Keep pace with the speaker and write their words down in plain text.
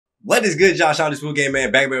What is good, Josh? I'm the Spook Game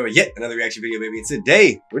Man, back with yet another reaction video, baby. And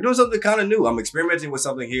today, we're doing something kind of new. I'm experimenting with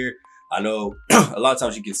something here. I know a lot of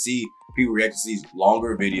times you can see people react to these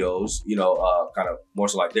longer videos, you know, kind of more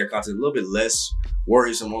so like their content, a little bit less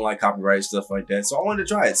worrisome on like copyright, stuff like that. So I wanted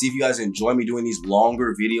to try it, see if you guys enjoy me doing these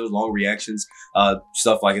longer videos, long reactions,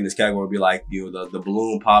 stuff like in this category would be like, you know, the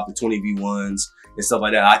balloon pop, the 20v1s and stuff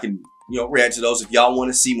like that. I can, you know, react to those if y'all want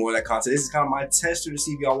to see more of that content. This is kind of my tester to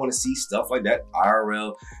see if y'all want to see stuff like that,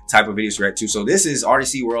 IRL type of videos to react to. So this is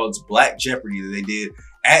RDC World's Black Jeopardy that they did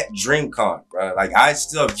at DreamCon, right? Like I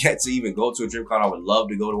still have yet to even go to a DreamCon. I would love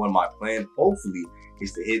to go to one. My plan, hopefully,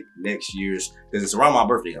 is to hit next year's, because it's around my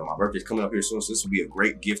birthday. My birthday's coming up here soon, so this will be a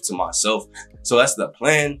great gift to myself. So that's the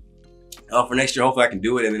plan. For next year, hopefully I can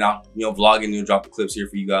do it, and then I'll, you know, vlog and drop the clips here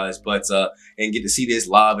for you guys, but and get to see this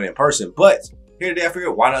live and in person. But here today, I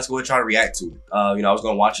figured why not go and try to react to it. You know, I was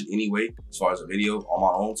gonna watch it anyway, as far as a video on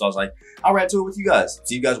my own. So I was like, I'll react to it with you guys.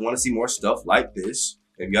 See if you guys want to see more stuff like this.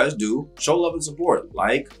 If you guys do, show love and support.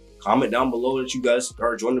 Like, comment down below that you guys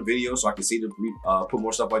are enjoying the video, so I can see to put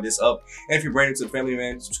more stuff like this up. And if you're brand new to the family,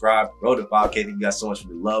 man, subscribe. Road to 5K. Thank you guys so much for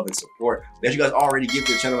the love and support that you guys already give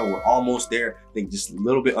to the channel. We're almost there. I think just a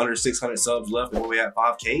little bit under 600 subs left, and we're at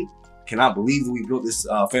 5K. Cannot believe that we built this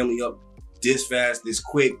family up this fast, this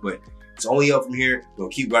quick, but it's only up from here. We'll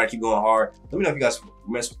keep grinding, keep going hard. Let me know if you guys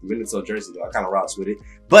mess with the Minnesota jersey, though. I kind of rocks with it.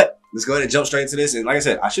 But let's go ahead and jump straight into this. And like I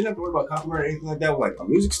said, I shouldn't have to worry about copyright or anything like that with like my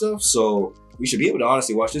music stuff. So we should be able to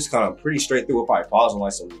honestly watch this kind of pretty straight through. We'll probably pause on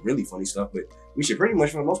like some really funny stuff, but we should pretty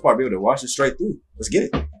much for the most part be able to watch it straight through. Let's get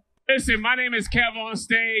it. Listen, my name is Kev on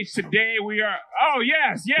stage. Today we are, oh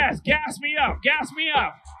yes, gas me up, gas me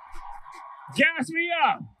up, gas me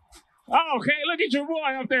up. Oh, okay, look at your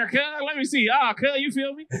boy up there, cuz. Let me see. Cuz, you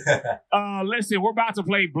feel me? Listen, we're about to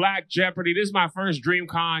play Black Jeopardy. This is my first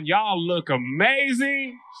DreamCon. Y'all look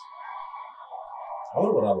amazing. I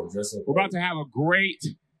wonder what I would dress up. We're about to have a great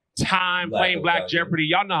time playing Black Jeopardy.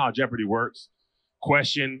 Y'all know how Jeopardy works.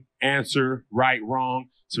 Question, answer, right, wrong,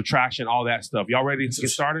 subtraction, all that stuff. Y'all ready to get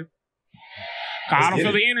started? I don't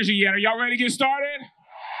feel the energy yet. Are y'all ready to get started?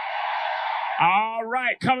 All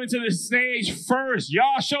right, coming to the stage first.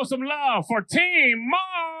 Y'all show some love for Team Mark.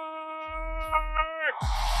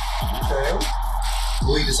 Okay.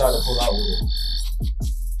 Who you decide to pull out with it?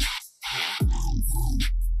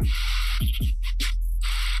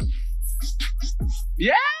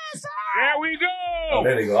 Yes, sir. There we go. Oh,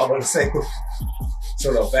 there they go. I'm about to say.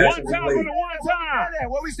 So the fashion one time for the one time.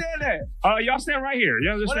 Where we stand at? Y'all stand right here.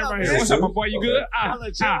 Y'all just stand right here. What's up, my boy? You good?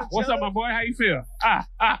 What's up, my boy? How you feel? All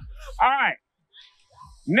right.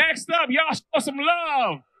 Next up, y'all show some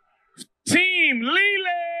love. Team Lele.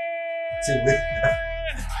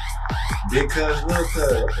 Big cuz, little cuz.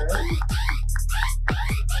 Okay.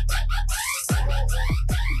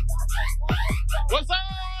 What's up?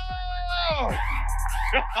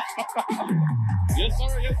 Yes,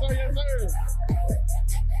 sir. Yes, sir. Yes, sir.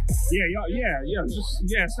 Yeah, y'all. Yeah.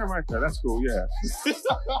 Just stand right there. That's cool. Yeah.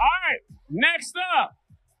 All right. Next up,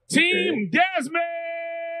 Team Desmond.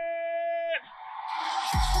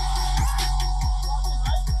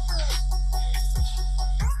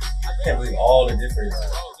 I can't believe all the different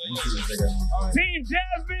Team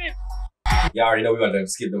Desmond. Y'all already know we about to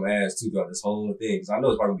skip them ass too throughout this whole thing. So I know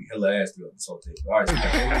it's probably gonna be hella ass throughout this whole thing. All right, so we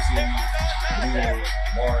got MC,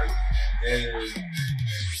 Mark,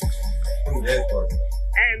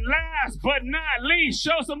 and last but not least,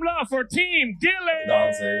 show some love for Team Dylan.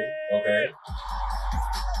 Dante, okay.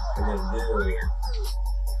 And then Dylan.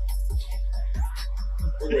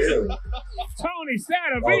 Tony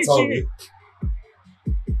Statovci. Tony.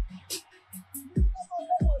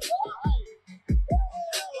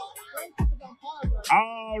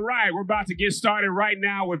 All right, we're about to get started right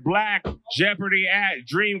now with Black Jeopardy at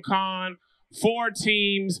DreamCon. 4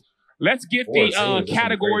 teams. Let's get the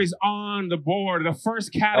categories on the board. The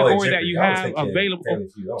first category that you have available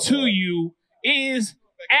to you is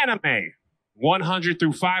anime. $100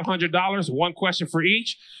 through $500. One question for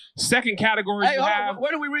each. Second category you have.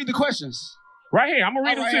 Where do we read the questions? Right here. I'm gonna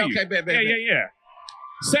read them to you. Okay, yeah.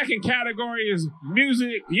 Second category is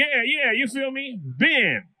music. Yeah. You feel me?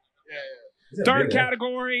 Ben. Yeah. Third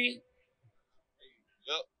category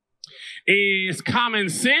is common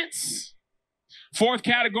sense. Fourth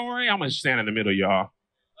category, I'm gonna stand in the middle, y'all.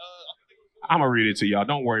 I'm gonna read it to y'all.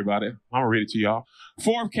 Don't worry about it. I'm gonna read it to y'all.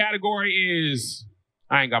 Fourth category is,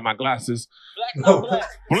 I ain't got my glasses. Black, not black.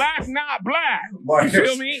 Black, not black. You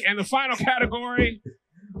feel me? And the final category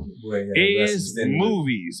is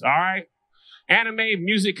movies. All right. Anime,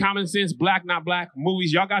 music, common sense, black, not black,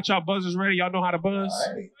 movies. Y'all got y'all buzzers ready? Y'all know how to buzz?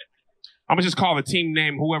 All right. I'm gonna just call the team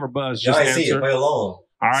name. Whoever buzzed, just answer. See it. Play along.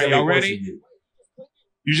 All right, y'all ready?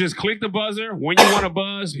 You just click the buzzer when you want to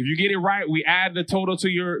buzz. If you get it right, we add the total to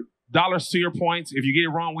your dollars to your points. If you get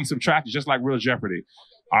it wrong, we subtract it, just like real Jeopardy.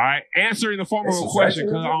 All right? Answer in the form of a question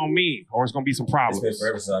because on me, or it's going to be some problems.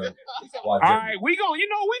 All right, we gonna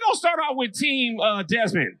start off with Team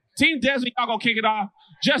Desmond. Team Desmond, y'all gonna kick it off.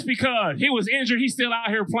 Just because he was injured, he's still out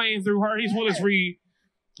here playing through her. He's Willis Reed.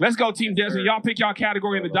 Let's go, Team Desmond. Y'all pick y'all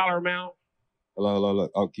category and the dollar amount. Hello.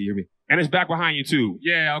 Oh, can you hear me? And it's back behind you, too.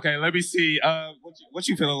 Yeah, okay. Let me see. What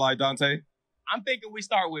you feeling like, Dante? I'm thinking we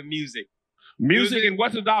start with music. Music, and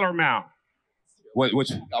what's the dollar amount? What?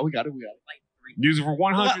 Oh, we got it. Music for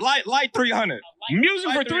 100. Like 300.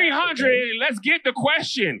 Music for 300. Let's get the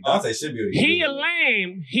question. Dante should be. He a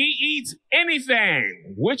lame. He eats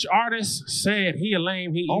anything. Which artist said he a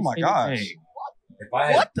lame? He eats anything? Oh my gosh.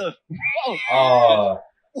 What the?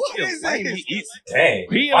 What is it? He eats. Dang.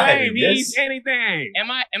 He a lame. He eats anything. Am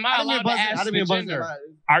I allowed to ask the gender?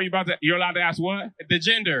 Are you about to? You're allowed to ask what? The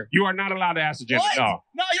gender. You are not allowed to ask the gender. What? No.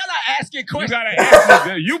 No, you're not asking You questions. gotta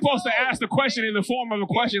ask. You're supposed to ask the question in the form of a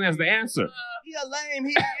question as the answer. He a lame.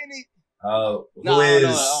 He any. Who is?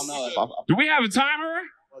 No. Do we have a timer?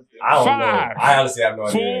 I don't 5, know. I honestly have no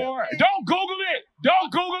idea. 4. Don't Google it.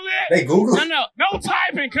 Don't Google it. They Google. No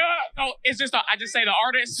typing, cuz. No, it's just I just say the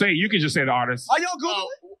artist. Say you can just say the artist. Are y'all Google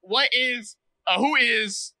Who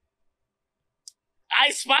is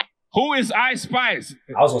Ice Spice? Who is Ice Spice?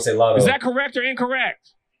 I was gonna say Lotto. Is that correct or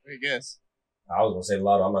incorrect? I guess. I was gonna say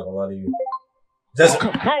Lotto. I'm not gonna lie to you. Just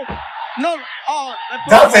No.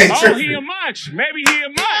 Dante Oh, tripping. he a munch. Maybe he a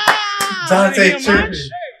munch. Dante He a tripping. munch?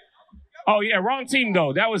 Oh yeah, wrong team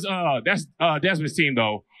though. That was that's Desmond's team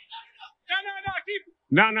though.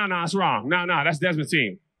 No, it's wrong. No, that's Desmond's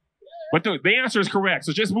team. But the answer is correct.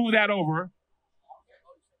 So just move that over.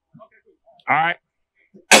 All right.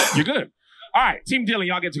 You're good. All right, Team Dylan,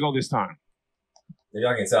 y'all get to go this time.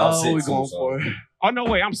 Y'all can tell. I'm we're sick going too, for it. Oh no,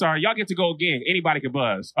 wait, I'm sorry. Y'all get to go again. Anybody can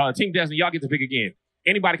buzz. Team Desmond, y'all get to pick again.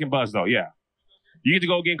 Anybody can buzz though, yeah. You get to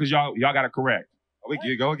go again because y'all got it correct. We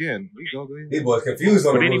can go again. These boys confused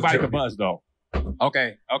on But the anybody rules. can buzz though.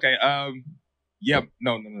 Okay. Yep.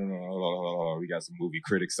 No. Hold on. We got some movie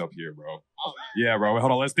critics up here, bro. Yeah, bro.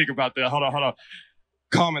 Hold on. Let's think about that. Hold on.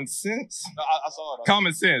 Common sense. No, I saw it.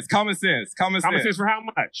 Common sense For how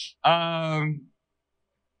much?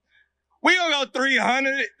 We gonna go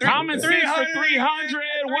 300. Common sense for 300.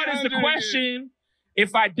 What is the question?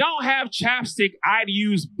 If I don't have chapstick, I'd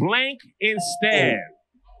use blank instead.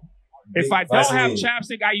 If I don't have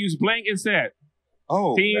chapstick, I use blank instead.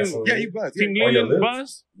 Oh, Team, you buzz. Team On your Leland, lips?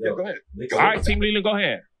 buzz? Yeah, go ahead. All right, Team Leland, go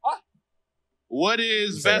ahead. What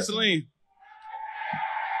is Vaseline?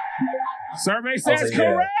 Survey says say,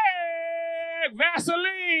 correct.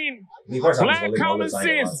 Vaseline. Black common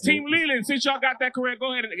sense. Team Leland, since y'all got that correct,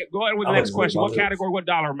 go ahead with the next question. What category, what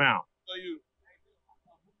dollar amount? So you.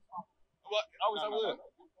 What? I was.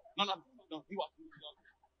 No. He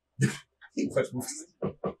watched.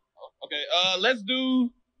 Okay. Let's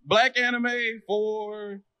do black anime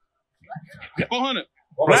for 400.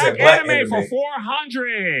 Black anime for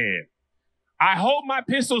 400. I hold my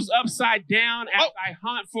pistols upside down as I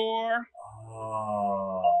hunt for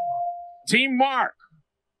Team Mark.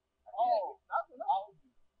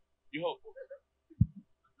 You hold.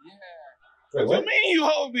 Wait, What do you mean you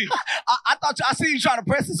hold me? I thought I see you trying to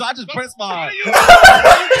press it, so I just pressed mine. You can't do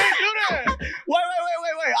that. Wait.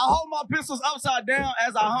 I hold my pistols upside down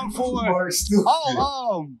as I hunt for.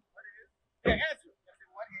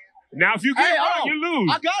 Now, if you get it wrong, you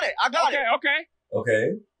lose. I got it.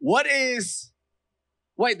 Okay. What is?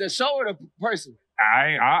 Wait, the show or the person?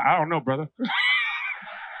 I don't know, brother.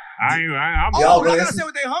 I'm I gotta say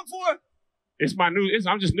what they hunt for. It's my new.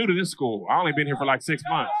 I'm just new to this school. I only been here for like 6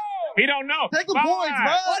 months. He don't know. Take the 5, points,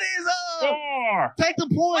 bro. What is 4. Take the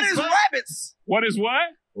points. What is rabbits? What is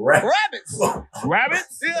what? Rabbits.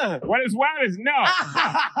 Rabbits? Yeah. What is rabbits? No.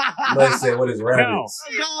 Let's say what is rabbits.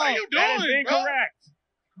 What are you doing, That is incorrect.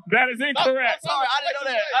 That is incorrect. Sorry, I didn't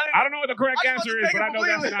know that. I don't know what the correct answer is, but I know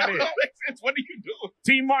that's not it. What are you doing?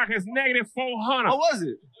 Team Mark has negative 400. What was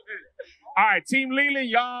it? All right, Team Leland,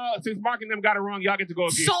 y'all, since Mark and them got it wrong, y'all get to go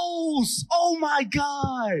again. Souls. Oh my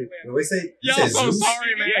God. We say, Yo, so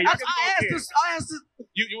sorry, man. Yeah, y'all get to go again. I asked this.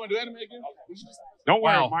 You want to do anime again? Don't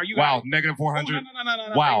worry, Mark. You got it. Negative 400. No.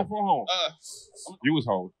 Wow. Negative 400. You was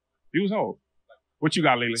hold. What you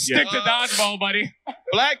got, Leland? Stick to dodgeball, buddy.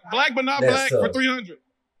 Black but not That's black tough. for 300.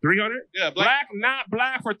 300? Yeah, Black, not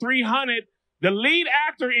black for 300. The lead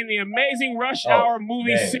actor in the amazing Rush Hour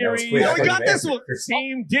movie series. We got this one.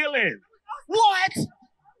 Team Dylan. What?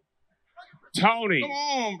 Tony. Come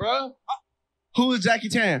on, bro. Who is Jackie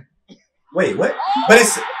Chan? Wait, what? But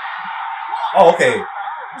it's. Oh, okay.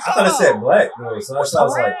 I thought it said black though, so that's why I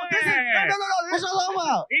was like, No. This is what I'm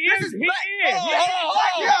talking about. He is. No,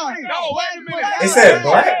 wait a minute. it said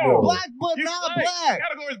black though. Black but not black.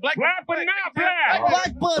 Category is black. Black but not black.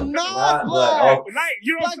 Black but not Not black. black. Like,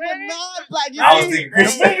 you know what Black I'm but saying? not black. You I was see? thinking The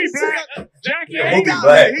Christian. movie Black. Jackie The ain't movie got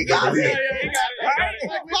black. He got me. Right?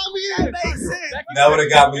 That makes sense. That would have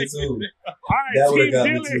got me too. All right, That Team would've got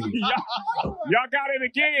me Dylan, too. y'all got it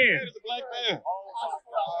again. It's a black man.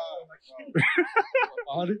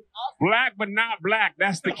 Black but not black.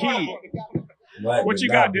 That's the key. Black What but you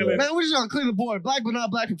not got, Dylan? black. Man, we're just gonna clear the board. Black but not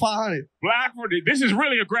black for 500. Black for this is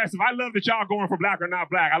really aggressive. I love that y'all going for black or not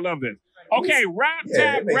black. I love this. Okay, rap, Yeah,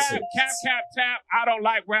 tap, it makes rap, sense. tap. I don't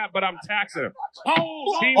like rap, but I'm taxing.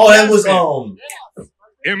 Team Oh, that was Desmond.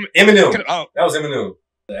 Eminem. Oh, That was Eminem.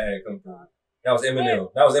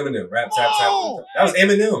 That was Eminem. Rap tap tap. That was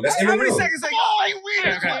Eminem. That's How many Eminem. seconds ago?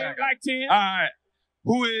 Like 10. all right.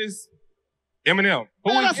 Who is Eminem?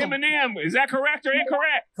 Who is Eminem? Is that correct or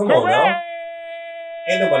incorrect? Come on, correct. now.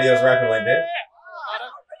 Ain't nobody else rapping like that.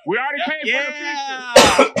 We already paid for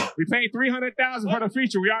the feature. We paid $300,000 for the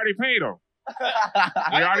feature. We already paid them.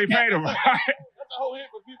 We already paid them. That's a whole hit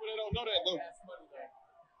for people that don't know that though.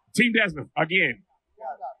 Team Desmond again.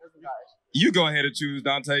 You go ahead and choose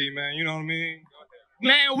Dante, man. You know what I mean?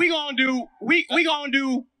 Man, we gonna do. We gonna do.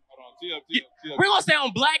 Hold on, TLT. We're gonna stay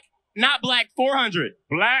on black, not black. 400.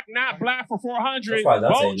 Black, not black for 400. That's why Dante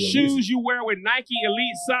Both doing shoes music. you wear with Nike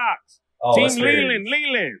Elite socks. Oh, that's Team fair.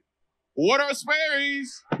 Leland. What are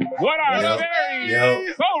Sperry's? What are Yep. they?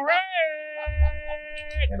 Yep. Correct.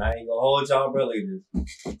 And I ain't gonna hold y'all, bro. Look at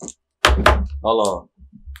this. Hold on.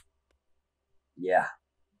 Yeah.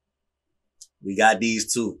 We got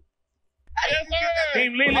these two. Yes, sir.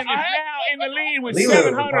 Team Leland is now in the lead with Leland would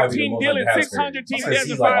 700. probably be Team the most Dylan like the 600. house Team favorite.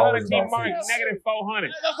 Desmond He's like 500. always Team about Mark fits. negative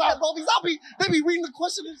 400. They be reading the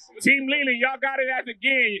questions. Team Leland, y'all got it at the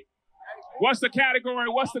game. What's the category?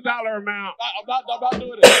 What's the dollar amount? I'm not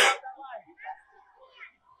doing it.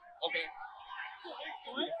 Okay.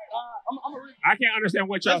 I'm a read. I can't understand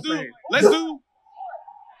what y'all saying.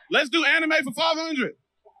 Let's do anime for 500.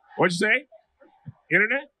 What'd you say?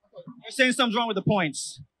 Internet? They're saying something's wrong with the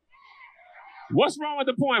points. What's wrong with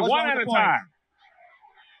the point? What's One wrong at with a the points?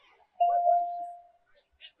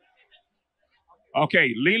 time.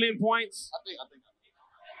 Okay, Leland points. I think.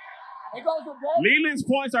 Leland's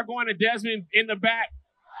points are going to Desmond in the back.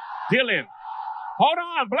 Dylan, hold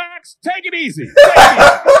on, blacks. Take it easy. Take it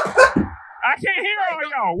easy. I can't hear all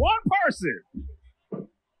y'all. One person.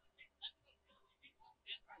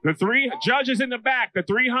 The three judges in the back, the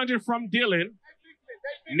 300 from Dylan,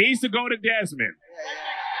 needs to go to Desmond.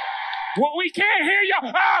 Well, we can't hear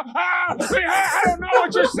y'all. I don't know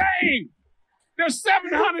what you're saying. There's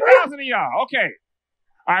 700,000 of y'all. Okay.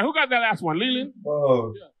 All right, who got that last one? Leland?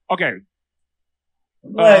 Whoa. Okay.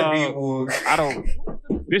 Black people. I don't.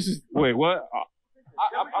 This is. Wait, what?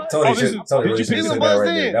 Tony this should is- Tony did really you should pick have said the that buzz right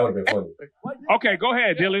there. in? That would have been funny. Okay, go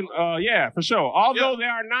ahead, Dylan. Yeah, for sure. Although there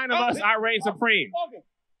are 9 of us, I reign supreme.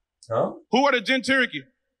 Huh? Who are the Genturiki?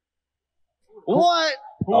 What?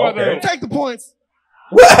 Who are Okay. the Take the points.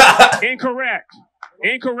 incorrect?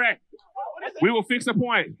 Incorrect. We will fix the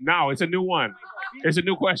point. No, it's a new one. It's a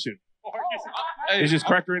new question. It's just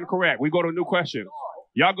correct or incorrect. We go to a new question.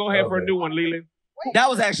 Y'all go ahead for a Okay. new one, Leland. That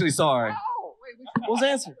was actually sorry. What was the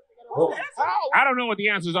answer? Well, I don't know what the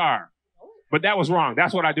answers are, but that was wrong.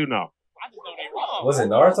 That's what I do know. was it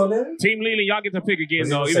Naruto then? Team Leland, y'all get to pick again, Was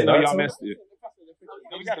he though, gonna even say though y'all Naruto? messed it.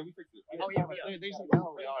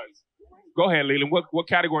 Go ahead, Leland. What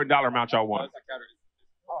category and dollar amount y'all want?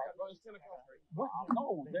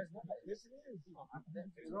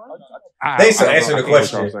 They said I don't answer know. the I can't hear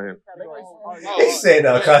question. what y'all saying. He said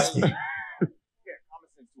Koski.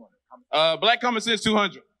 Black Common Sense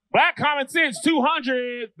 200. Black Common Sense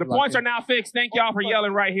 200. The points are now fixed. Thank y'all for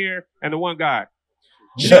yelling right here. And the one guy.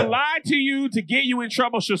 She'll lie to you to get you in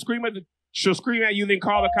trouble. She'll scream at you, then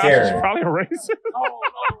call the cops. Karen. She's probably a racist.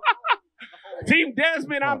 Team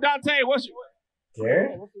Desmond, I'm Dante. What's your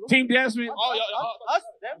Karen? Team Desmond? Us?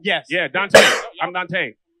 Yes. Yeah, Dante. I'm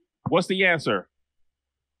Dante. What's the answer?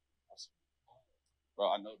 Bro,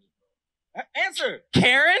 I know this. Answer.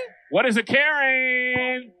 Karen? What is a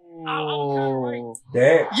Karen?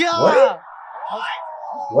 Damn. Yeah. What?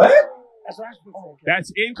 What?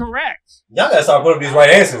 That's incorrect. Y'all gotta start putting up these right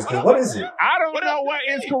answers, because what is it? I don't know what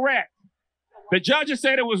is correct. The judges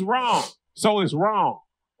said it was wrong, so it's wrong.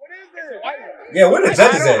 Yeah, where the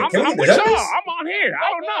judges I'm, at? Can we I'm get the with judges? y'all. I'm on here. I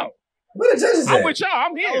don't know. Where the judges I'm at? with y'all.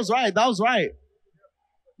 I'm That here. was right. That was right.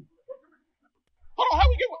 Hold on, how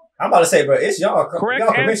we get one? I'm about to say, bro, it's y'all. Correct y'all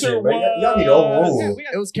answer commission, bro. Y'all need to overrule.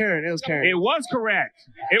 It was Karen. It was Karen. It was correct.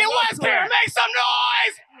 It was Karen. Make some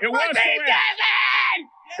noise. It was correct.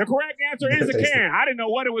 The correct answer is a can. I didn't know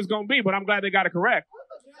what it was going to be, but I'm glad they got it correct.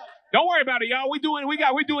 Don't worry about it, y'all. We doing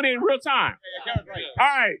it in real time. All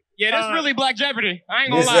right. Yeah, that's really Black Jeopardy. I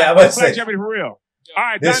ain't gonna lie. Yeah, Black Jeopardy for real. All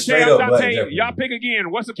right, This Dante, straight up Black Dante, Jeopardy. y'all pick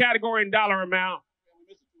again. What's the category in dollar amount?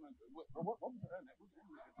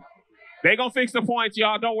 They gonna fix the points,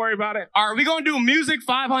 y'all. Don't worry about it. All right, we gonna do music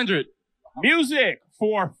 500. Music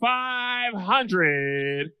for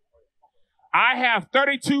 500. I have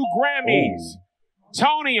 32 Grammys.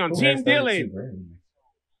 Tony on Team Dylan.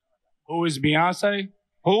 Who is Beyonce?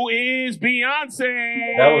 Who is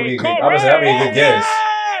Beyonce? That would be good. I would say that'd be a good guess.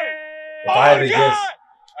 If I had to guess.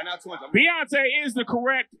 Beyonce is the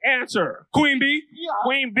correct answer. Queen B.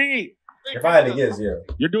 Queen B. If I had to guess, yeah.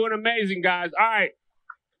 You're doing amazing, guys. All right.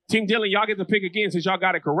 Team Dylan, y'all get to pick again since y'all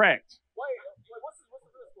got it correct. What's the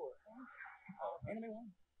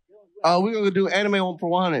score? We're gonna do anime for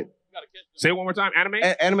 100. Say it one more time. Anime?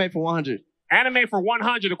 Anime for 100. Anime for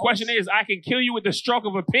 100. The question is, I can kill you with the stroke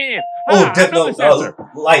of a pen. Oh, I know this answer.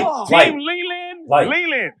 light. Team Leland. Light.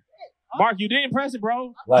 Leland. Mark, you didn't press it,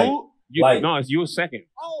 bro. Light. Light. No, it's you a second.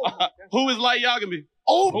 Who is Light Yagami?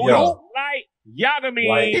 Oh, Who Yo. is Light Yagami?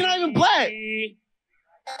 Light. He's not even black.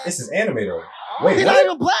 This is anime though. Wait, He's what? not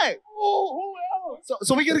even black. Who else?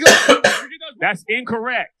 So we gotta go. That's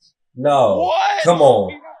incorrect. No. What? Come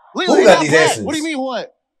on. Lily, Who he's got not these black. answers? What do you mean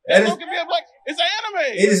what? That is, Look at me, I'm like, it's an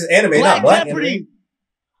anime. it is anime, Black not black Jeopardy. anime.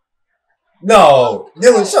 No.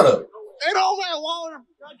 Dylan, shut up. It don't matter.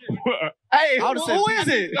 Hey, who is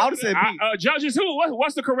it? I would have said B. Judges, who?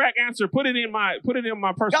 What's the correct answer? Put it in my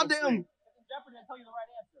personal. Goddamn.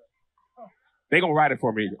 They gonna write it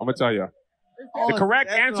for me. I'm gonna tell you. The correct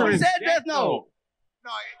answer He is said Death Note.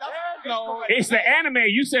 No. It's the anime.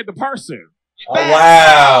 You said the person. Oh,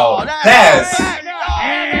 wow. Pass.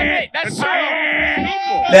 That's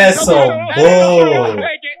That's some bull.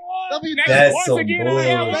 That's Once some again, bull.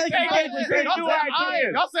 I will take it. You said Y'all new said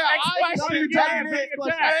ideas. Y'all said I. Next question, Next James.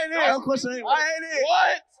 question. No question. What?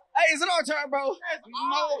 Hey, is it our turn, bro?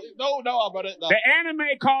 No, brother. No. The anime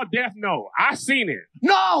called Death Note. I seen it.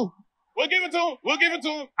 No. We'll give it to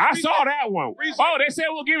him. I saw that one. Oh, they said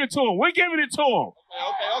we'll give it to him. We're giving it to him.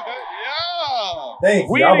 Okay. Yeah. Thank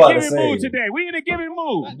you. We I'm in a about to giving mood say. today. We in a giving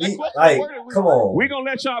mood. Like, come on. We're going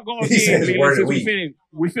to let y'all go He says again, word since of the week.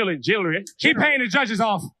 we feeling jittery. Keep paying the judges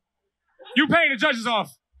off. You paying the judges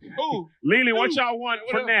off. Who? Lily, what y'all want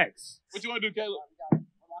for next? What you want to do, Caleb?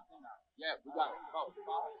 Yeah, we got it.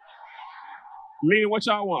 Lily, what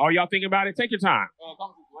y'all want? Are y'all thinking about it? Take your time.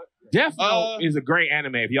 Death Note is a great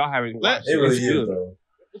anime if y'all haven't watched It really It's is, good. though.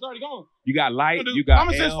 It's already gone. You got Light, you got I'm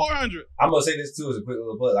gonna say L. 400. I'm gonna say this too as a quick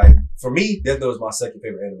little put. Like for me, Death Note is my second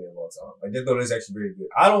favorite anime of all time. Like Death Note is actually very good.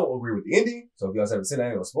 I don't agree with the ending, so if y'all haven't seen it, I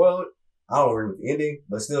ain't gonna spoil it. I don't agree with the ending,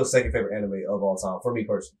 but still second favorite anime of all time for me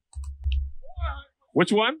personally.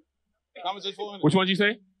 Which one? Common Sense 400. Which one did you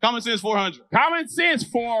say? Common Sense 400. Common Sense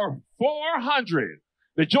for 400.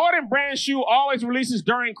 The Jordan brand shoe always releases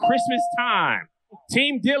during Christmas time.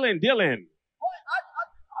 Team Dylan.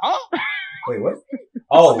 Huh? Wait, what?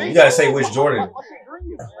 Oh, you gotta say which Jordan.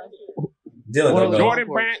 Dylan, don't know.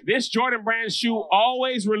 This Jordan brand shoe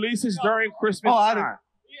always releases during Christmas time.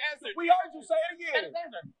 We heard you say it again.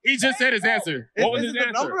 He just said his answer. What was Is his it the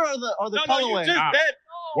answer? number or the No, you colorway? just said.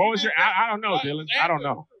 What was your? I don't know, Dylan. I don't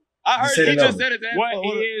know. I heard said he it just over. said his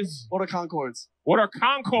answer. What are Concords? What are No,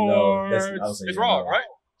 Concords? I was saying It's no. wrong, right?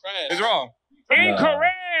 It's wrong.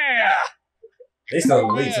 Incorrect. They still in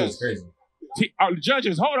the league too. It's crazy.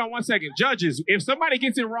 Judges, hold on one second. Judges, if somebody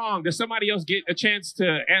gets it wrong, does somebody else get a chance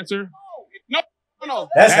to answer? No.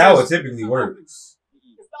 That's how it typically works.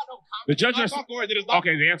 The judges. Concord, it is not.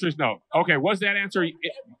 Okay, the answer is no. Okay, was that answer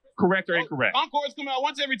correct or incorrect? Concords come out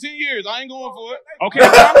once every 10 years. I ain't going for it. Okay,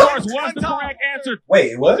 Concords was the correct answer.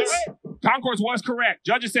 Wait, what? Concords was correct.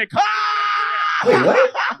 Judges said Wait,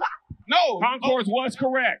 what? No. Concords was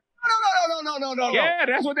correct. No. Yeah,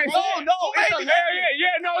 that's what they said. No, it's a Yeah,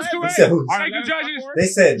 no, it's They correct. said, All right, Thank you, judges. they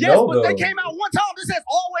said Yes, no, but though. they came out one time. This says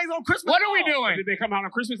always on Christmas. What are we doing? Did they come out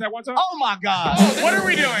on Christmas at one time? Oh my God. What are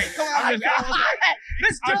we doing? Come on.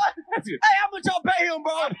 This judge. Hey, how much y'all pay him,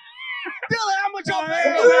 bro? Dylan, how much y'all pay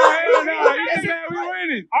him? No, you just said we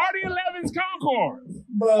winning. RD11's Concord.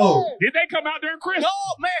 Bro. Did they come out during Christmas?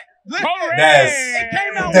 No, man. Listen, Correct. it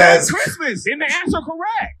came out That's- on Christmas. Isn't the answer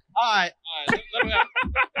correct? All right. Let me have-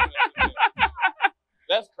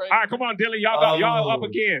 That's crazy. All right, come on, Dylan. Y'all up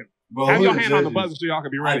again. Bro, Have who your the hand on the judges? buzzer so y'all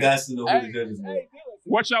can be I ready. got to know who the judges were.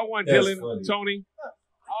 What y'all want, That's Dylan? funny. Tony?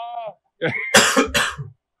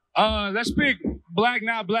 Let's pick Black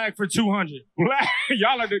Not Black for 200.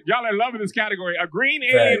 y'all are loving this category. A green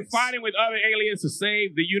alien Facts. fighting with other aliens to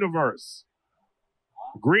save the universe.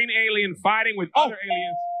 Green alien fighting with other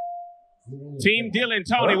aliens. Team Dylan,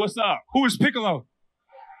 Tony, what's up? Who is Piccolo?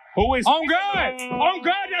 Who is On God! On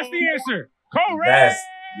God, that's the answer. Correct.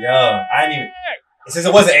 I didn't even. Since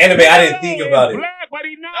it wasn't anime, I didn't think about it. Black, but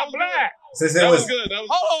he's not black. Since it was good.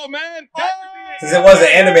 Hold on, man. Since it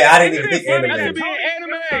wasn't anime, I didn't even think That should anime. be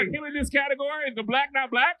anime. Killing this category, the black not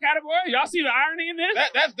black category. Y'all see the irony in this?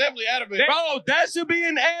 That's definitely anime. Bro, that should be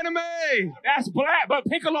an anime. That's black, but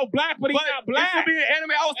Piccolo black, but he's not black. It should be an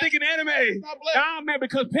anime. I was thinking anime. Not black. Nah, man,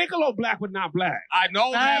 because Piccolo black, but not black. I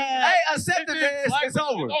know that. Hey, accept it, man. It's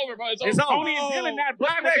over. It's over, bro. It's over. It's over. Tony and Dylan not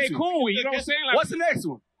black, but they cool. You know what I'm saying? Like, What's the next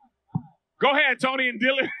one? go ahead, Tony and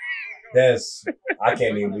Dylan. Yes, I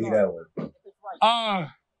can't even believe that one. Yeah,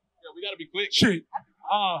 we gotta be quick. Shit.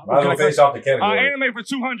 I'm gonna finish off the category. Anime for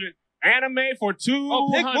 200. Anime for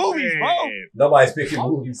 200. pick movies, bro. Nobody's picking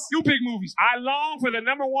movies. You pick movies. I long for the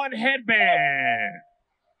 #1 headband.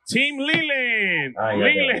 Team Leland. I ain't got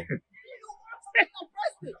that Leland.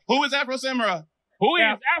 Who is Afro Samurai? Who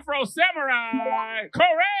is Afro Samurai?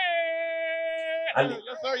 Correct.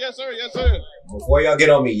 Yes, sir. Before y'all get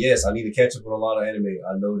on me, yes, I need to catch up with a lot of anime.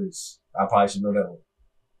 I know this. I probably should know that one.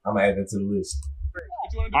 I'm gonna add that to the list.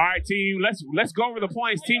 All right, team. Let's go over the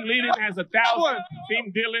points. Team Leland has 1,000.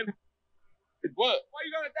 Team Dylan. What? Why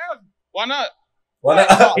you got 1,000? Why not? Why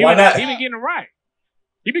not? Why not? He been getting it right.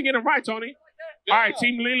 He been getting it right, Tony. All right,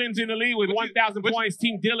 Team Leland's in the lead with 1,000 points.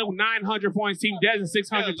 Team Dylan with 900 points. Team Des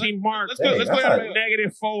 600. Team Mark Let's go.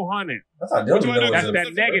 negative 400. That's not Dylan. That's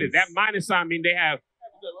that negative. That minus sign mean they have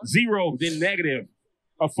 0, then negative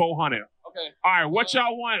of 400. Okay. All right, what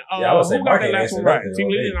y'all want? I would say who got Mark that ain't last one answering right? nothing Team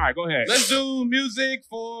all Leland. day. All right, go ahead. Let's do music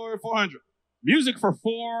for 400. Music for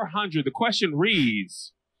 400. The question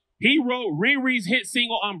reads: he wrote Riri's hit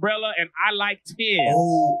single "Umbrella" and "I Like 10."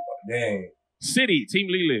 Oh, dang. City, Team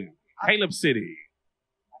Leland, CalebCity.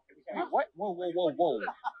 What?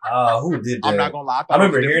 Whoa. Who did that? I'm not gonna lie. I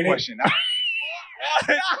remember hearing it. Question.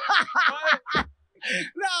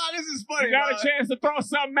 Nah, this is funny. You got bro. a chance to throw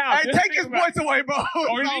something out. Hey, Just take think his about points away, bro.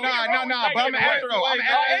 Nah. But I'm an answer though.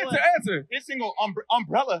 Answer. His single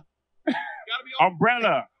Umbrella.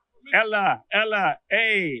 Umbrella. Ella,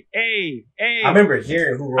 A. I remember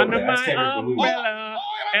hearing who wrote Under that. I just my can't remember who. umbrella.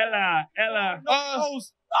 Ella.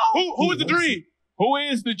 Who is the dream? Who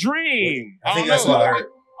is the dream? I think that's what I heard.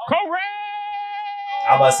 Correct.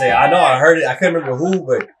 I'm about to say, I know I heard it. I couldn't remember who,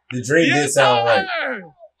 but the dream did sound right.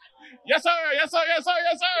 Yes,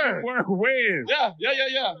 sir. Work wins. Yeah.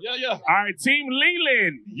 All right, Team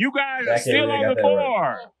Leland, you guys I are can't still really on got the that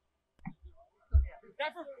board.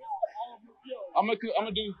 I'm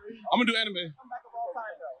gonna do anime.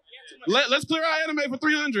 Let's clear our anime for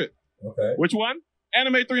 300. Okay. Which one?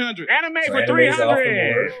 Anime 300. Anime So for anime's off the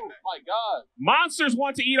 300. board. My God. Monsters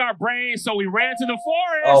want to eat our brains, so we ran to the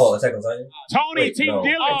forest. Oh, Attack on Titan? Tony, Wait, Team no.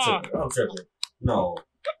 Dylan. I'm tripping. No.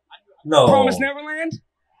 Promise Neverland?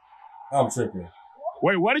 I'm tripping.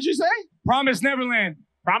 Wait, what did you say? Promise Neverland.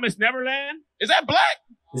 Promise Neverland? Is that black?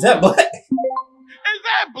 Is that black? Is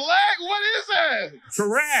that black? What is that?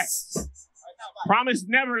 Correct. Promise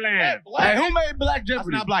Neverland. Black? Hey, who made Black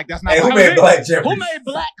Jeopardy? That's not black. That's not Hey, who black. made Black Jeopardy? Who made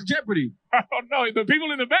Black Jeopardy? I don't know. The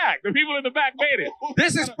people in the back. The people in the back made it.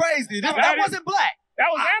 This is crazy. That wasn't black. That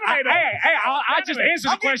was animated. I just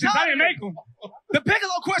answered the questions. I didn't make them. The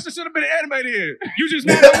Piccolo question should have been animated here. You just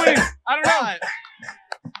made them win. I don't know.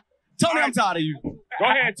 Tony, I'm tired of you. Go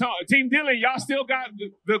ahead, Team Dylan. Y'all still got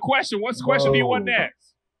the question. What's the question? Do you want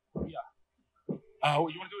next? You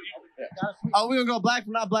want to do it? Oh, we're going to go black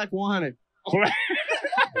for not black for 100. So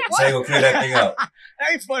they gonna clear that thing out.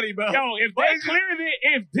 That ain't funny, bro. Yo, if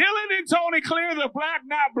Dylan and Tony clear the black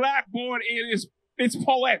not black board, it's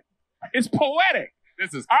poetic. It's poetic.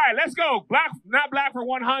 This is All right, let's go. Black not black for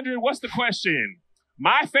 100. What's the question?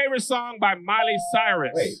 My favorite song by Miley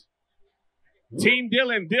Cyrus. Wait. Team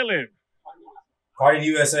Dylan. Party in the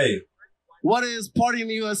USA. What is Party in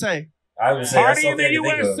the USA? I would say that's Party in something the I can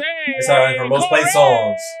think of. USA. It's one of her most played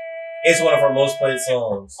songs. It's one of her most played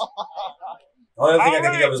songs. The only thing I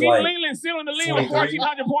can think of is Team like Leland still in the lead with 23.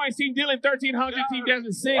 1,400 points. Team Dylan 1,300. Team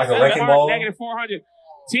Desmond 6. Like a wrecking ball. Negative 400.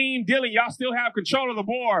 Team Dylan, y'all still have control of the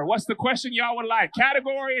board. What's the question y'all would like?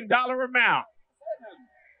 Category and dollar amount.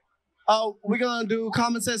 Oh, we're going to do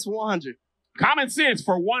Common Sense for 100. Common sense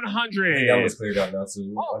for I 100. think that was cleared out now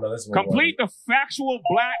too. I know this one. Complete the factual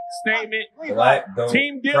black statement. Black don't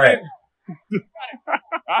Team Dylan. crack.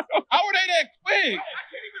 How were they that quick?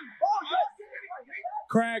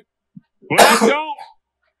 Crack. Black don't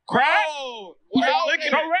crack. Oh, wow.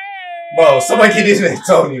 Correct. Bro, somebody get this man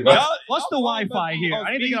Tony, bro. What's the Wi-Fi here?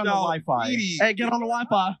 I need to get on the Wi-Fi. Hey, get on the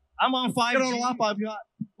Wi-Fi. I'm on 5G. Get on the Wi-Fi if you want.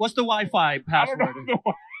 What's the Wi-Fi I don't password? know.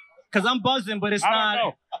 Because I'm buzzing, but it's I not. don't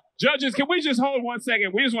know. Judges, can we just hold 1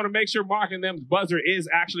 second? We just want to make sure Mark and them's buzzer is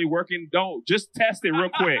actually working. Don't just test it real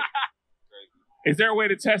quick. Is there a way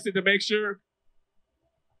to test it to make sure?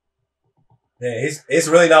 Yeah, it's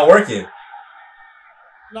really not working.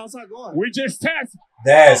 No, it's not going. We just test.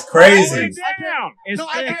 That's crazy. Hold it down. It's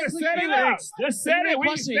I gotta set it up. Just set it.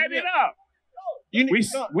 We set it up.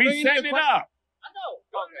 We set it up.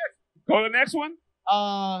 Go to the next one.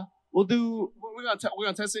 We'll do. We're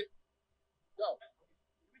gonna test it.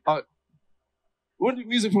 Go. We'll do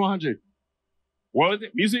music for 100. What is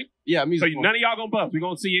it? Music? Yeah, music. So none of y'all gonna buzz. We're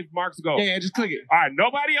gonna see if Mark's go. Yeah, just click it. All right,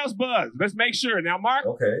 nobody else buzz. Let's make sure. Now, Mark.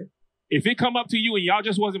 Okay. If it come up to you and y'all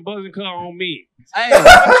just wasn't buzzing because on me. Hey,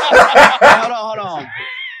 hold on.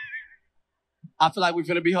 I feel like we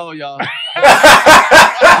finna be whole, y'all.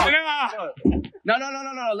 No.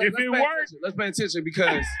 If it works, let's pay attention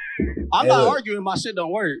because I'm not arguing my shit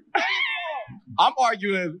don't work. I'm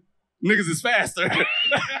arguing niggas is faster.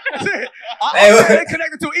 That's it. I'm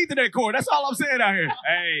connected to an Ethernet cord. That's all I'm saying out here.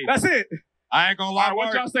 Hey. That's it. I ain't gonna lie. Right,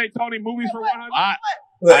 what y'all say, Tony? Movies for 100?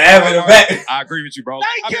 I agree with you, bro.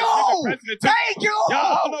 Thank you. Thank you. Y'all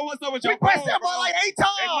I don't know what's up with y'all. We pressed that ball like 8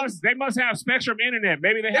 times. They must have Spectrum Internet.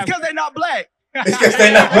 Maybe they have. It's because they're not black. It's because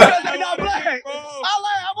they're not black. Because they're not black.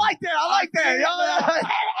 I like that. I like that.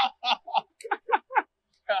 Y'all.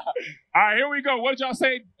 All right, here we go. What did y'all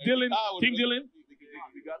say, Dylan? Team Dylan?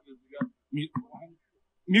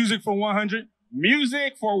 Music for 100.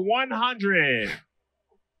 Music for 100.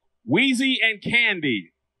 Wheezy and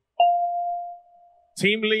Candy.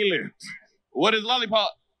 Team Leland. What is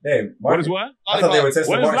Lollipop? Hey, Mark, What is what? I thought they were testing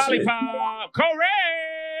What is Mark's shit. Lollipop? Correct.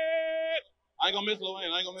 I ain't gonna miss Lil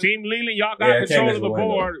Wayne. I ain't gonna miss. Team Leland, y'all got Yeah, I can't control miss of the Lil Wayne,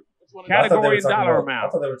 board. I thought they were Category and talking dollar about- I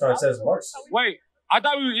amount. thought they were trying to test Mark's. Wait, I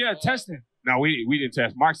thought we were testing. No, we didn't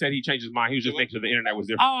test. Mark said he changed his mind. He was just making sure the internet was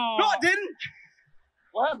different. Oh, No, I didn't.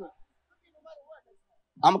 What happened?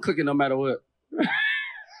 I'm going to cook it no matter what.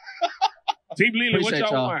 Team Leland, what Appreciate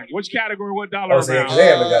y'all y'all. want? Which category, what dollar Oh, see, amount? they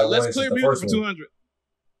haven't got one Let's since clear the music first for one. 200.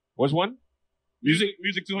 What's one? Music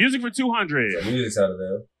 200. Music for 200. So music's out of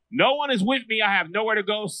there. No one is with me. I have nowhere to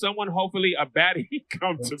go. Someone, hopefully, a baddie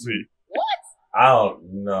come to me. I don't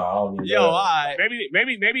need Yo, that. all right.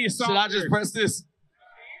 Maybe it's Should song. I just press this?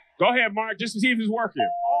 Go ahead, Mark, just to see if it's working.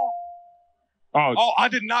 Oh, Oh, I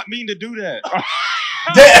did not mean to do that.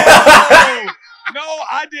 No,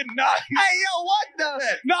 I did not. Hey, yo, what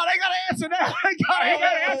the? No, they got to answer now. They got you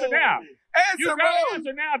gotta answer now. You Answer, gotta bro.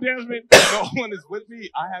 answer now, Desmond. No one is with me.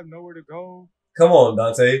 I have nowhere to go. Come on,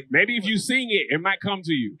 Dante. Maybe if you sing it, it might come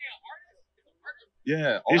to you.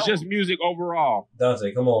 Yeah. It's just music overall.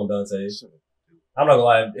 Dante, come on, Dante. I'm not gonna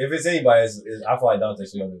lie. If it's anybody, I feel like Dante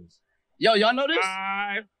should know this. Yo, y'all know this?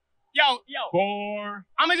 5, Yo. 4.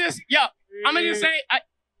 I'm gonna just say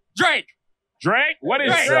Drake. Drake? What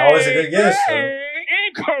is It's Drake? always a good guess. So.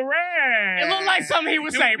 Incorrect. It looked like something he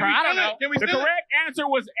would say, bro. I don't know. Can we The feel it? correct answer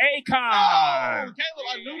was Akon. Oh, Caleb,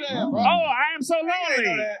 I knew that, bro. Oh, I am so I didn't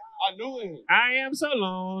know lonely. that. I knew it. I am so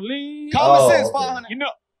lonely. Common sense, okay. 500. You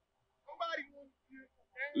know,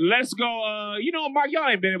 let's go. You know, Mark, y'all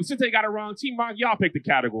ain't been able. Since they got it wrong, Team Mark, y'all pick the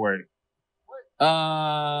category. No,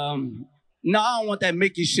 I don't want that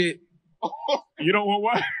Mickey shit. You don't want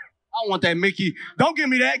what? I don't want that Mickey. Don't give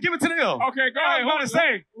me that. Give it to them. Okay, go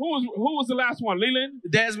ahead. Who was the last one? Leland?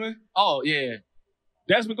 Desmond. Oh, yeah.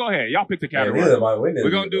 Desmond, go ahead. Y'all pick the Yeah, category. neither might win this.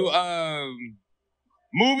 We're gonna do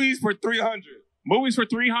movies for 300. Movies for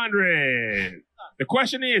 300. The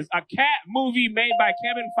question is, a cat movie made by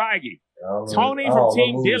Kevin Feige. Tony from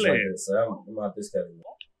Team Dylan. I'm not this category.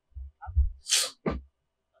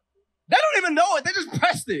 They don't even know it. They just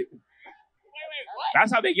pressed it.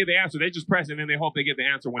 That's how they get the answer. They just press it and then they hope they get the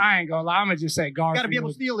answer when I ain't gonna lie. I'm gonna just say Garfield. Gotta be able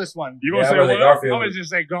to steal this one. you gonna Yeah, say I'm gonna what? say Garfield. I'm gonna just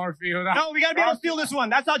say Garfield. No, we gotta be able to steal this one.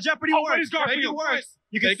 That's how Jeopardy Oh, what works. is Garfield? Jeopardy works.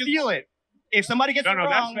 You can Take his- steal it. If somebody gets No, it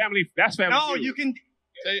that's wrong, family. That's family. no, Feud. you can.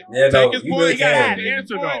 Yeah, no, Take his you point. really He gotta have can. the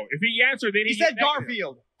answer though. If he answered, then He he said get negative.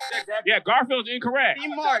 Garfield. Yeah, Garfield's incorrect.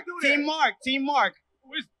 Team Mark. Team Mark. Team Mark.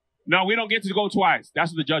 No, we don't get to go twice.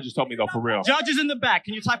 That's what the judges told me though, for real. Judges in the back.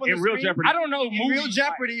 Can you type on In the real screen? Jeopardy. I don't know. In real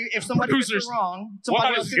Jeopardy, if somebody gets it Producers. wrong, Well,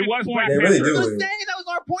 somebody else it was Black They really Panther. do. Just say that was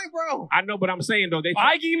our point, bro. I know, but I'm saying though, they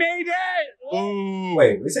Feige made that. Ooh.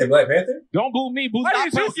 Wait, we say Black Panther? Don't boo me, boo. Why Stop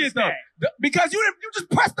did you pressing get stuff. that? Because you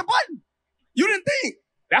just pressed the button. You didn't think.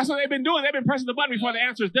 That's what they've been doing. They've been pressing the button before the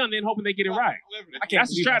answer is done, then hoping they get it right. I can't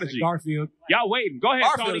That's a believe I said strategy. Garfield. Y'all waiting. Go ahead,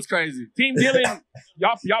 Garfield Tony. is crazy. Team Dylan,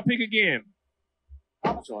 y'all pick again.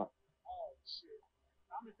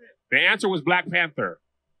 The answer was Black Panther.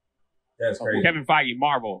 That's crazy. Kevin Feige,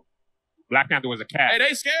 Marvel. Black Panther was a cat. Hey,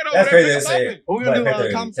 they scared over That's there. crazy to say. We're going to Black do Panther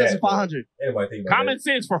is common a sense cat, for 500. Anybody think about Common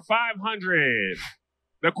sense for 500.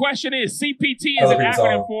 The question is, CPT is Color an People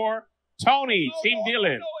acronym Time. for Tony, Team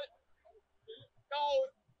Dylan.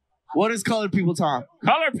 What is colored people time?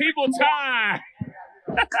 Color People Time.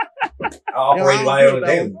 I operate by on the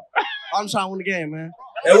daily. I'm trying to win the game, man.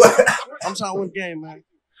 And what- I'm trying to win the game, man.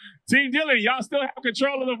 Team Dylan, y'all still have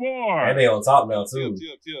control of the board. And they on top now too.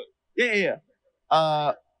 Yeah.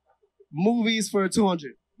 Movies for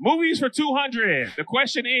 200. Movies for 200. The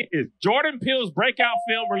question is, Jordan Peele's breakout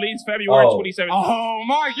film released February 2017. Oh,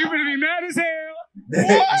 Mark, you better be mad as hell.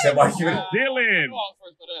 He said, Mark, you- Dylan.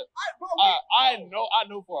 I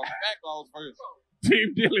know for a fact I was first.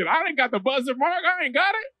 Team Dylan. I ain't got the buzzer, Mark. I ain't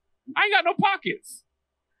got it. I ain't got no pockets.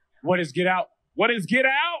 What is Get Out? What is Get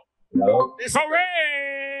Out? No.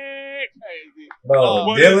 Correct. Bro,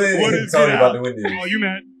 what Dylan is and Tony Get about Out? to win this. Oh, you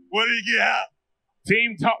mad? What did he get out?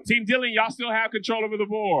 Team Dylan, y'all still have control over the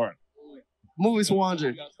board. Movies for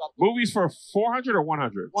 100. Movies for 400 or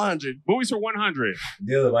 100? 100. Movies for 100.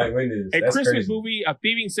 Dylan might win this. A That's Christmas crazy. movie, A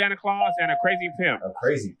Thieving Santa Claus, and A Crazy Pimp. A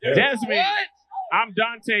crazy. Yeah. Desmond. I'm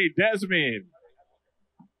Dante. Desmond.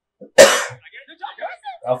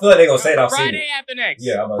 I feel like they're gonna say it. I've seen it. Friday after next.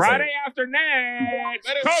 Yeah, I'm about to say Friday it. after next.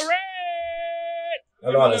 Better- Correct.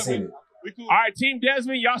 I know I've seen it. We cool. All right, Team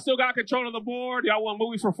Desmond, y'all still got control of the board. Y'all want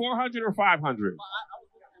movies for 400 or 500?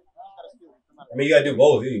 I mean, you gotta do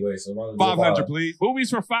both anyway. So might as well do 500, five. please. Movies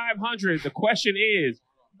for 500. The question is,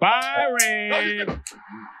 Byron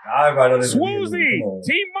I probably know this. Come Swoozie, on.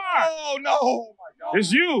 Team Mark. Oh, no.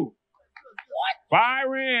 It's you.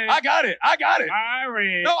 Byron. I got it.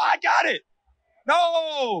 Byron. No, I got it.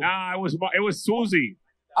 No. Nah, it was Swoozie.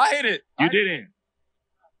 I hit it. You didn't.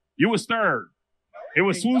 You was third. It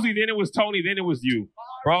was Swoozie, then it was Tony, then it was you.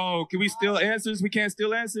 Bro, can we steal answers? We can't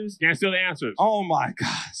steal answers? Can't steal the answers. Oh, my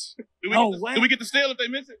gosh. Do we get to steal if they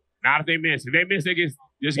miss it? Not if they miss. If they miss, they just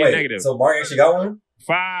get Wait, negative. so Mark actually got one?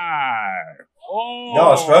 5. Oh.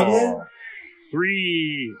 Y'all struggling?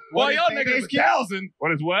 3. Boy, What is y'all Baby's niggas Kid? 1,000.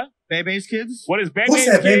 What is what? Baby's Kids? What is Who Baby's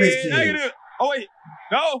said Baby's Kid? Kid? Negative. Oh, wait.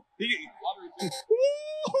 No.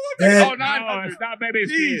 Damn. Oh, No, 900. it's not Baby's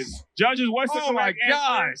Jeez. Kids. Judges, what's the Oh, my correct answer?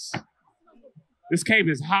 gosh. This cave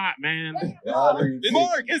is hot, man.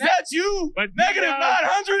 Mark, is that you? But Negative Dina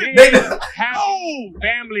 900? Negative. Happy No.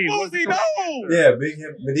 family. What's the Swoozie, correct- no. Yeah,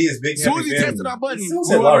 Medea's big happy Swoozie family. tested our button. Who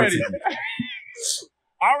said We're Laura ready. T?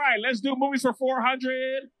 All right, let's do movies for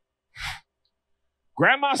 400.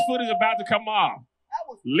 Grandma's foot is about to come off.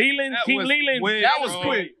 Leland, That Team was Leland. quick, That was bro.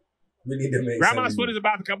 quick. We need to make Grandma's something. foot is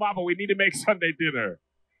about to come off, but we need to make Sunday dinner.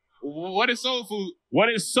 What is soul food? What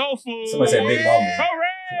is soul food? Somebody said Big Mama.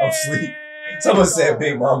 Correct. I'm asleep. Someone said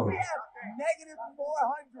Big Mama. I'm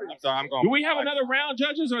sorry, I'm going. Do we have another round,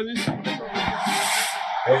 judges, or this? Wait.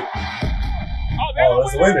 Oh, Oh,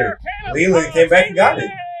 that's the winner. Leland came back and got it.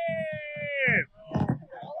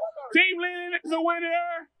 Team Leland is the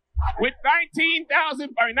winner with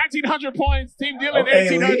 1,900 points. Team Dylan, Okay,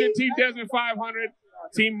 1,800. Lee. Team Desmond, 500.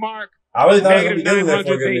 Team Mark, I really thought it was gonna be negative Dylan for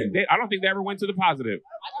a 900. good minute. I don't think they ever went to the positive.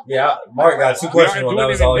 Yeah, Mark got 2 We are questions on that. doing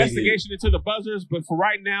Was an all he did. investigation into the buzzers, but for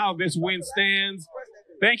right now, this win stands.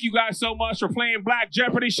 Thank you guys so much for playing Black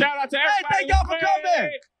Jeopardy. Shout out to everybody. thank y'all for who played.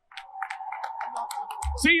 coming.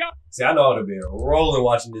 See y'all. See, I know I would have been rolling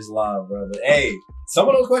watching this live, bro. But hey, some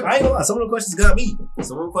of those questions, I ain't gonna lie, some of the questions got me.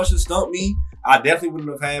 Some of the questions stumped me. I definitely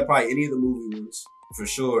wouldn't have had probably any of the movie ones, for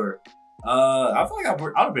sure. I feel like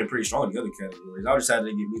I'd have been pretty strong in the other categories. I just had to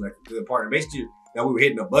get me like a good partner. Basically, that we were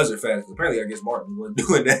hitting a buzzer fast. Apparently, I guess Martin wasn't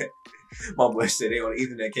doing that. My boy said they on the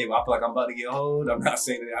Ethernet cable. I feel like I'm about to get hold. I'm not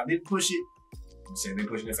saying that I didn't push it. I'm saying they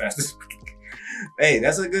pushing it faster. Hey,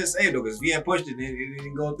 that's a good save though, because if you hadn't pushed it, then it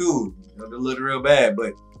didn't go through. You know, it looked real bad.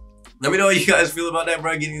 But let me know how you guys feel about that,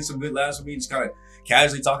 bro. Getting some good laughs from me, just kind of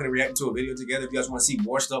casually talking and reacting to a video together. If you guys want to see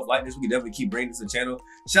more stuff like this, we can definitely keep bringing this to the channel.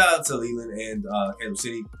 Shout out to Leland and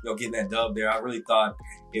CalebCity, you know, getting that dub there. I really thought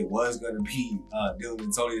it was going to be Dylan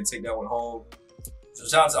and Tony to take that one home. So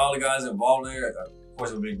shout out to all the guys involved there. Of course,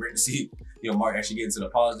 it would have been great to see, you know, Mark actually get into the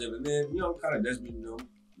positive, and then, you know, kind of Desmond, you know,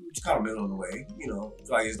 just kind of middle of the way, you know. It's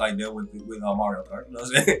like it's like that with Mario Kart, you know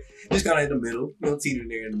what I'm saying? Just kind of in the middle, you know, teetering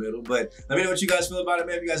there in the middle. But let me know what you guys feel about it,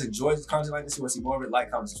 man. If you guys enjoyed this content like this, you want to see more of it,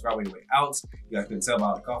 like, comment, subscribe on your way out. You guys couldn't tell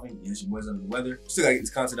about the coughing. Yes, your boy's under the weather. Still gotta get this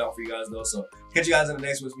content out for you guys though. So catch you guys in the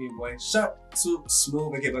next one with me and boy. Shut to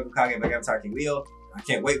smooth and get back with Kage back Avatar King Leo. I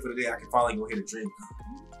can't wait for the day I can finally go hit a dream.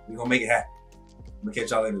 We're gonna make it happen. I'm gonna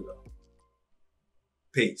catch y'all later though.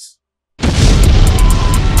 Peace.